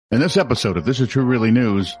In this episode of This Is True Really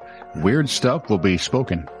News, weird stuff will be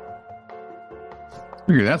spoken.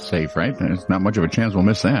 Figure that's safe, right? There's not much of a chance we'll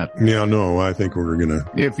miss that. Yeah, no, I think we're going to...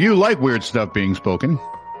 If you like weird stuff being spoken,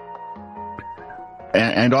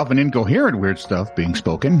 and often incoherent weird stuff being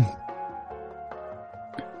spoken,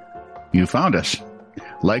 you found us.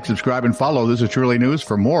 Like, subscribe, and follow This Is True Really News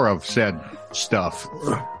for more of said stuff.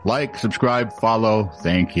 Like, subscribe, follow,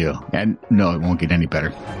 thank you. And no, it won't get any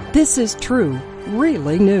better. This is True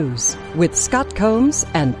Really News with Scott Combs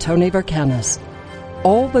and Tony Vercanis.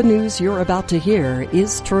 All the news you're about to hear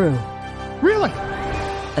is true. Really?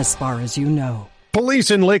 As far as you know.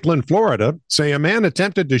 Police in Lakeland, Florida, say a man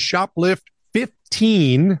attempted to shoplift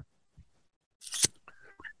 15.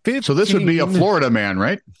 So this would be a Florida man,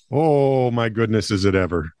 right? Oh, my goodness, is it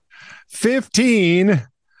ever. 15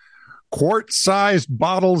 quart-sized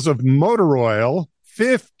bottles of motor oil,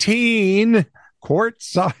 15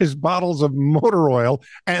 quart-sized bottles of motor oil,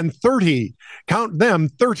 and 30, count them,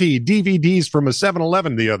 30 DVDs from a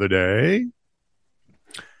 7-Eleven the other day.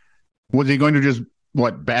 Was he going to just,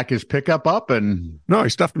 back his pickup up and... No, he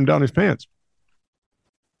stuffed them down his pants.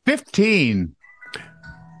 15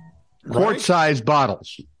 quart-sized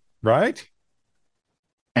bottles. Right?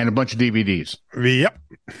 And a bunch of DVDs. Yep.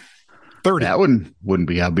 30. That wouldn't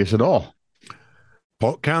be obvious at all.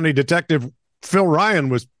 Polk County Detective Phil Ryan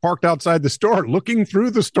was parked outside the store looking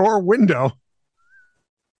through the store window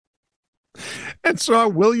and saw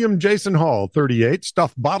William Jason Hall, 38,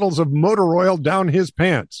 stuff bottles of motor oil down his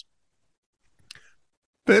pants.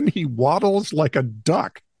 Then he waddles like a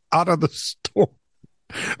duck out of the store,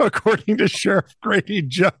 according to Sheriff Grady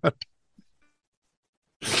Judd.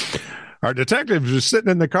 Our detective was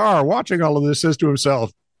sitting in the car watching all of this, says to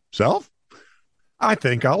himself, I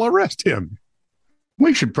think I'll arrest him.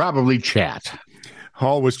 We should probably chat.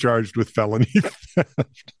 Hall was charged with felony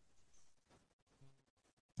theft.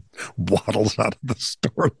 Waddles out of the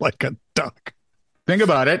store like a duck. Think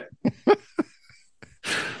about it.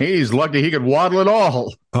 He's lucky he could waddle at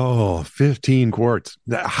all. Oh, 15 quarts.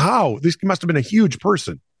 How? This must have been a huge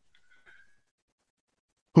person.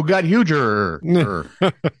 Who got huger?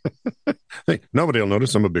 Hey, nobody will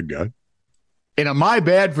notice. I'm a big guy. In a my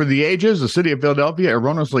bad for the ages, the city of Philadelphia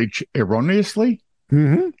erroneously? Mm-hmm.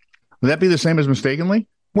 Would that be the same as mistakenly?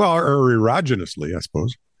 Well, or erogeously, I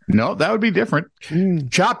suppose. No, that would be different.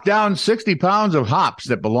 Chopped down 60 pounds of hops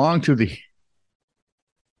that belong to the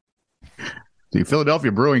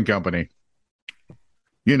Philadelphia Brewing Company.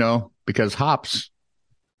 You know, because hops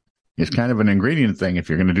is kind of an ingredient thing if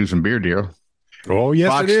you're going to do some beer deal. Oh, yes,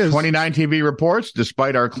 Fox it is. 29 TV reports,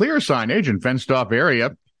 despite our clear signage and fenced-off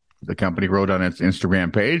area, the company wrote on its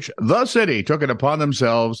Instagram page, the city took it upon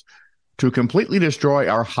themselves to completely destroy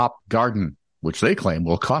our hop garden, which they claim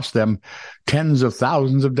will cost them tens of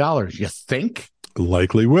thousands of dollars. You think?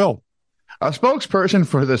 Likely will. A spokesperson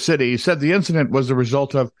for the city said the incident was the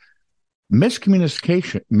result of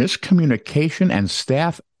miscommunication and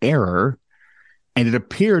staff error, and it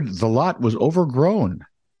appeared the lot was overgrown.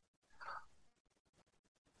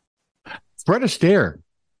 Fred Astaire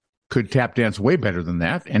could tap dance way better than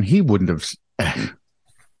that, and he wouldn't have.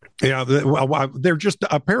 Yeah, they're just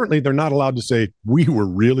apparently they're not allowed to say we were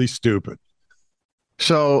really stupid.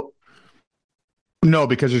 So, no,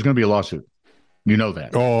 because there's going to be a lawsuit. You know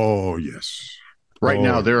that. Oh, yes. Right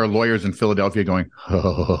now, there are lawyers in Philadelphia going,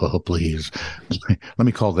 oh, please, let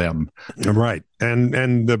me call them. Right,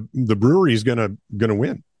 and the brewery is gonna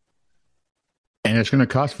win, and it's going to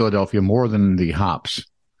cost Philadelphia more than the hops.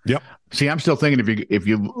 Yep. See, I'm still thinking if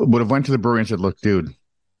you would have went to the brewery and said, look, dude,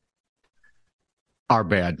 our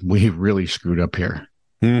bad. We really screwed up here.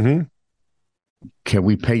 Mm-hmm. Can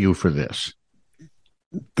we pay you for this?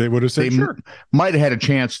 They would have said, sure. Might have had a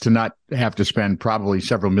chance to not have to spend probably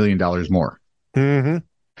several $1 million more. Mm-hmm.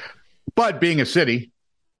 But being a city,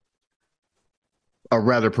 a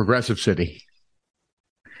rather progressive city,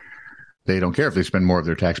 they don't care if they spend more of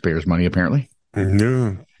their taxpayers' money, apparently.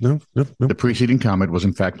 No. The preceding comment was,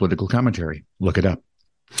 in fact, political commentary. Look it up.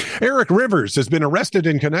 Eric Rivers has been arrested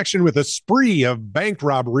in connection with a spree of bank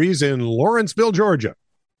robberies in Lawrenceville, Georgia.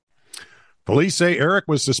 Police say Eric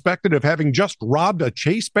was suspected of having just robbed a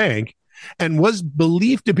Chase Bank and was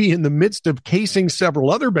believed to be in the midst of casing several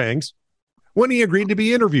other banks when he agreed to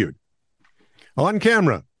be interviewed on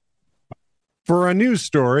camera for a news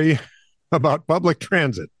story about public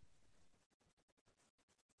transit.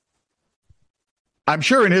 I'm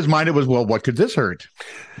sure in his mind it was, well, what could this hurt?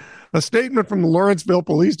 A statement from the Lawrenceville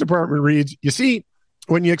Police Department reads, you see,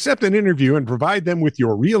 when you accept an interview and provide them with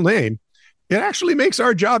your real name, it actually makes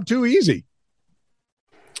our job too easy.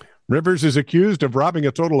 Rivers is accused of robbing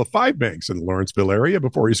a total of 5 banks in the Lawrenceville area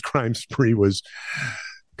before his crime spree was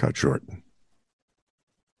cut short.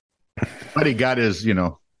 But he got his,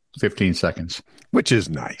 15 seconds. Which is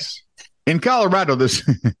nice. In Colorado, is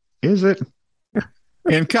it?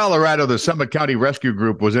 In Colorado, the Summit County Rescue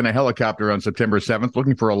Group was in a helicopter on September 7th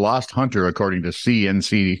looking for a lost hunter, according to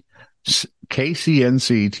KCNC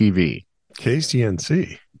TV.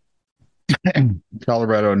 KCNC?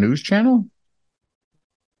 Colorado News Channel?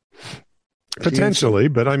 Potentially,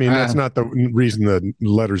 but I mean, that's not the reason the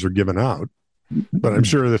letters are given out. But I'm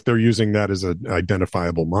sure that they're using that as an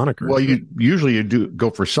identifiable moniker. Well, you do go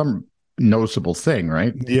for some noticeable thing,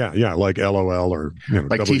 right? Yeah, like LOL or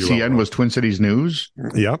like WLOL. TCN was Twin Cities News.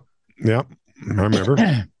 Yep, I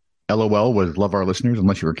remember. LOL was love our listeners,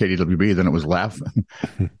 unless you were KDWB, then it was laugh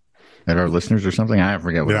at our listeners or something. I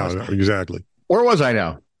forget what it was. Exactly. Where was I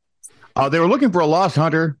now? They were looking for a lost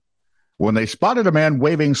hunter when they spotted a man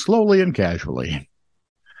waving slowly and casually.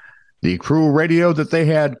 The crew radioed that they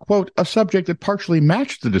had, quote, a subject that partially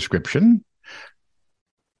matched the description.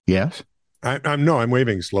 Yes? I'm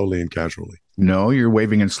waving slowly and casually. No, you're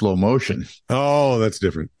waving in slow motion. Oh, that's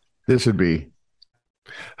different. This would be.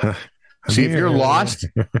 See, if you're lost,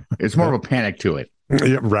 it's more of a panic to it.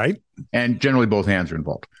 Yeah, right? And generally both hands are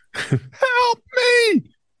involved. Help me!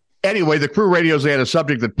 Anyway, the crew radios, they had a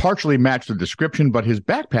subject that partially matched the description, but his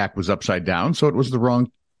backpack was upside down, so it was the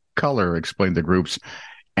wrong color, explained the group's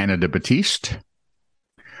Anna de Batiste.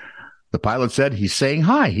 The pilot said he's saying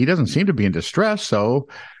hi. He doesn't seem to be in distress, so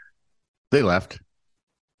they left.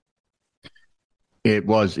 It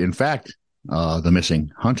was, in fact, the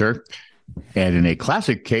missing hunter. And in a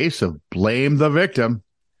classic case of blame the victim,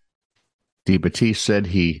 de Batiste said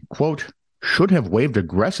he, quote, should have waved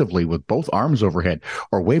aggressively with both arms overhead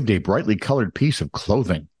or waved a brightly colored piece of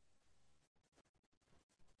clothing.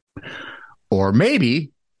 Or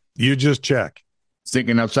maybe you just check.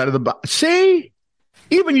 Thinking outside of the box. See?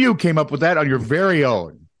 Even you came up with that on your very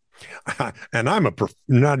own. And I'm I've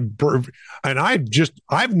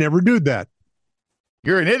never done that.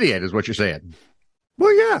 You're an idiot, is what you're saying.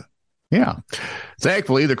 Well, yeah. Yeah.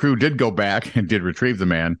 Thankfully, the crew did go back and did retrieve the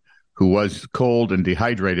man, who was cold and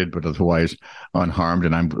dehydrated, but otherwise unharmed,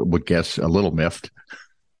 and I would guess a little miffed.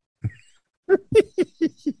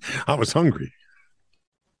 I was hungry.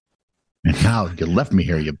 And now you left me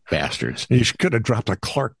here, you bastards. You could have dropped a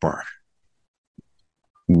Clark bar.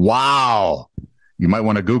 Wow. You might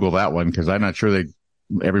want to Google that one, because I'm not sure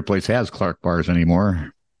every place has Clark bars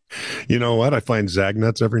anymore. You know what? I find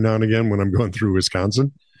Zagnuts every now and again when I'm going through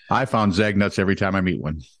Wisconsin. I found Zagnuts every time I meet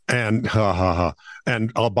one. And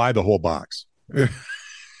and I'll buy the whole box.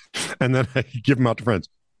 And then I give them out to friends.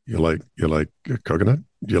 You like coconut?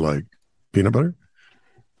 You like peanut butter?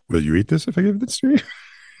 Will you eat this if I give this to you?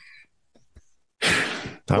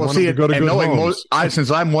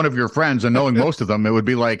 Since I'm one of your friends and knowing most of them, it would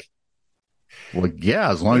be like, well, yeah,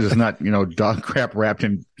 as long as it's not, dog crap wrapped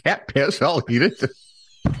in cat piss, I'll eat it.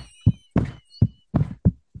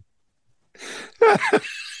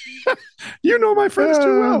 You know my friends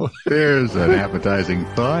too well. There's an appetizing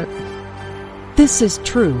thought. This is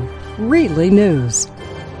true, really news.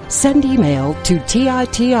 Send email to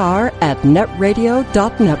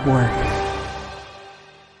TITR@netradio.network.